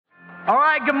All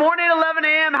right, good morning, 11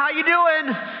 a.m. How you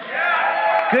doing?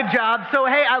 Good job. So,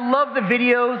 hey, I love the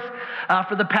videos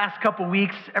for the past couple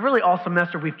weeks. Really all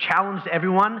semester, we've challenged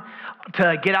everyone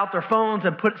to get out their phones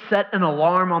and set an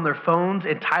alarm on their phones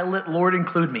and title it, Lord,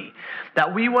 Include Me.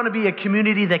 That we want to be a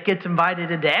community that gets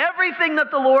invited into everything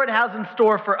that the Lord has in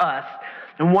store for us.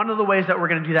 And one of the ways that we're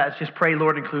going to do that is just pray,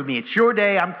 Lord, include me. It's your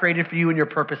day. I'm created for you and your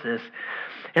purposes.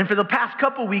 And for the past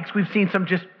couple weeks, we've seen some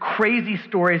just crazy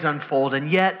stories unfold. And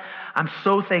yet, I'm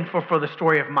so thankful for the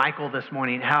story of Michael this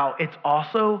morning, how it's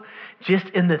also just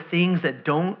in the things that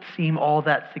don't seem all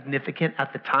that significant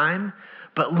at the time,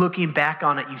 but looking back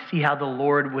on it, you see how the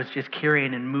Lord was just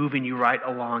carrying and moving you right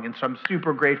along. And so I'm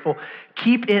super grateful.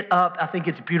 Keep it up. I think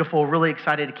it's beautiful. Really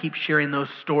excited to keep sharing those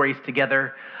stories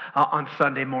together on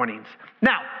Sunday mornings.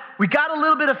 Now, we got a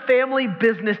little bit of family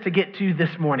business to get to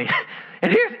this morning.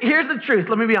 And here's the truth.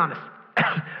 Let me be honest.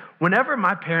 Whenever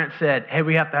my parents said, hey,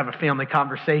 we have to have a family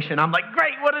conversation, I'm like,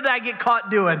 great, what did I get caught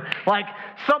doing? Like,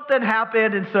 something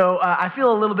happened, and so I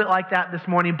feel a little bit like that this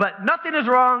morning. But nothing is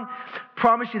wrong,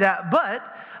 promise you that. But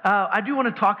I do want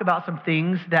to talk about some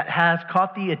things that has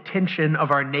caught the attention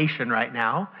of our nation right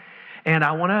now. And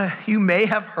you may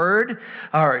have heard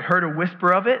a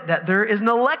whisper of it, that there is an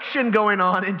election going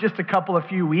on in just a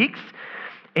few weeks.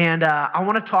 And I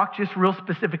want to talk just real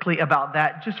specifically about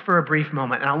that just for a brief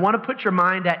moment. And I want to put your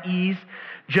mind at ease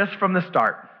just from the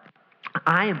start.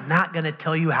 I am not going to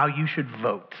tell you how you should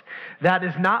vote. That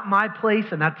is not my place,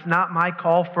 and that's not my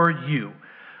call for you.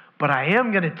 But I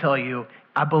am going to tell you,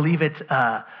 I believe it's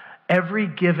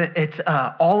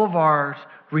all of ours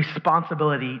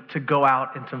responsibility to go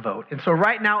out and to vote. And so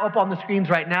right now, up on the screens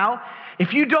right now,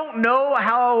 if you don't know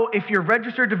if you're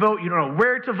registered to vote, you don't know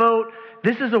where to vote,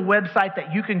 this is a website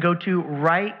that you can go to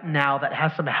right now that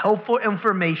has some helpful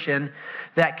information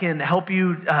that can help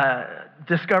you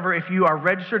discover if you are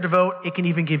registered to vote. It can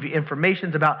even give you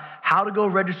information about how to go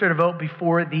register to vote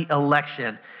before the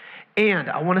election. And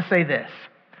I want to say this,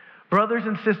 brothers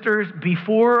and sisters,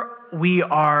 before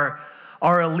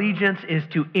our allegiance is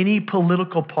to any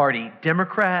political party,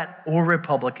 Democrat or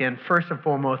Republican, first and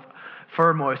foremost,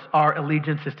 our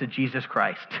allegiance is to Jesus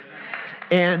Christ.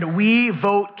 And we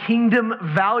vote kingdom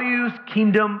values,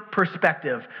 kingdom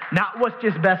perspective, not what's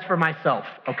just best for myself,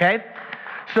 okay?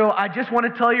 So I just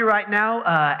want to tell you right now,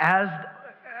 as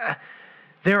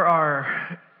there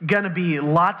are going to be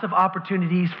lots of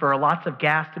opportunities for lots of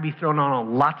gas to be thrown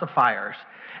on lots of fires.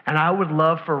 And I would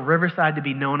love for Riverside to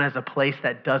be known as a place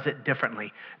that does it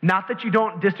differently. Not that you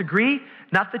don't disagree,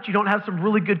 not that you don't have some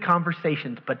really good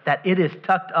conversations, but that it is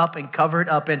tucked up and covered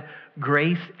up in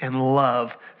grace and love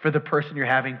for the person you're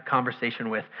having conversation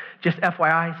with. Just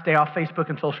FYI, stay off Facebook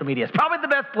and social media. It's probably the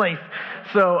best place.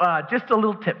 So just a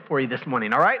little tip for you this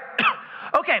morning, all right?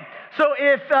 Okay, so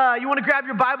if you want to grab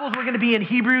your Bibles, we're going to be in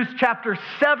Hebrews chapter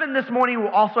 7 this morning. We'll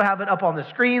also have it up on the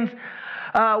screens.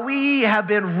 We have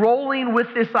been rolling with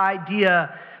this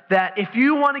idea that if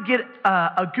you want to get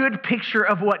a good picture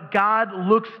of what God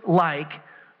looks like,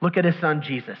 look at his son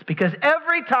Jesus. Because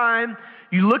every time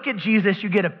you look at Jesus, you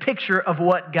get a picture of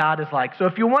what God is like. So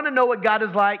if you want to know what God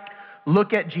is like,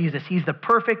 look at Jesus. He's the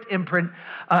perfect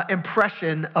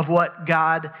impression of what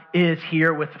God is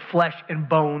here with flesh and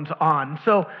bones on.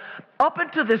 So up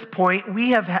until this point,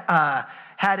 we have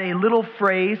had a little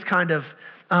phrase kind of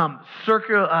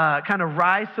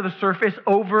rise to the surface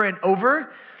over and over.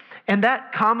 And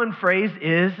that common phrase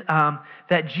is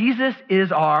that Jesus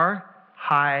is our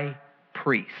high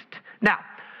priest. Now,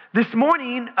 this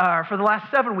morning, for the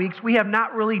last 7 weeks, we have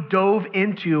not really dove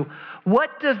into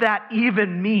what does that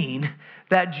even mean,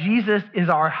 that Jesus is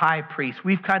our high priest.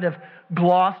 We've kind of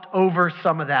glossed over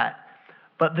some of that.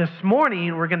 But this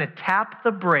morning, we're going to tap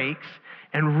the brakes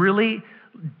and really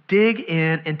dig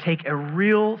in and take a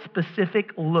real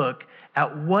specific look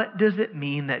at what does it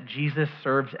mean that Jesus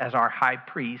serves as our high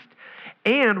priest.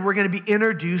 And we're going to be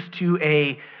introduced to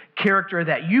a character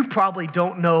that you probably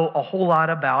don't know a whole lot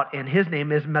about, and his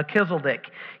name is Melchizedek.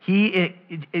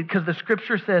 Because the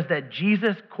scripture says that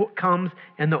Jesus comes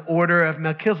in the order of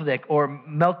Melchizedek, or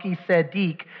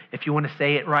Melchizedek, if you want to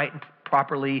say it right and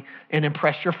properly and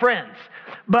impress your friends.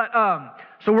 But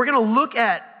so we're going to look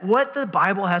at what the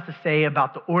Bible has to say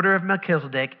about the order of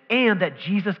Melchizedek and that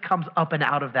Jesus comes up and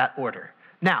out of that order.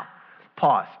 Now,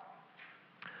 pause.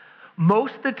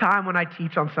 Most of the time when I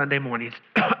teach on Sunday mornings,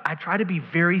 I try to be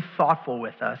very thoughtful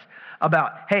with us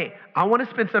about, hey, I want to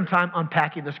spend some time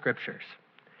unpacking the scriptures.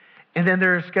 And then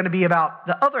there's going to be about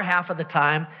the other half of the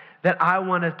time that I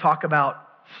want to talk about,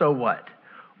 so what?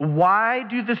 why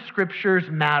do the scriptures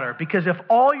matter? Because if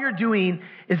all you're doing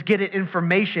is getting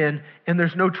information and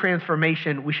there's no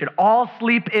transformation, we should all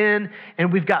sleep in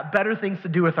and we've got better things to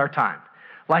do with our time.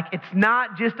 Like, it's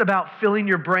not just about filling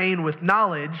your brain with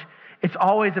knowledge. It's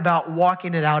always about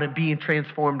walking it out and being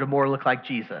transformed to more look like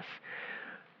Jesus.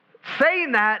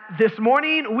 Saying that, this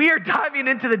morning, we are diving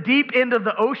into the deep end of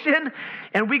the ocean,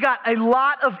 and we got a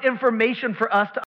lot of information for us to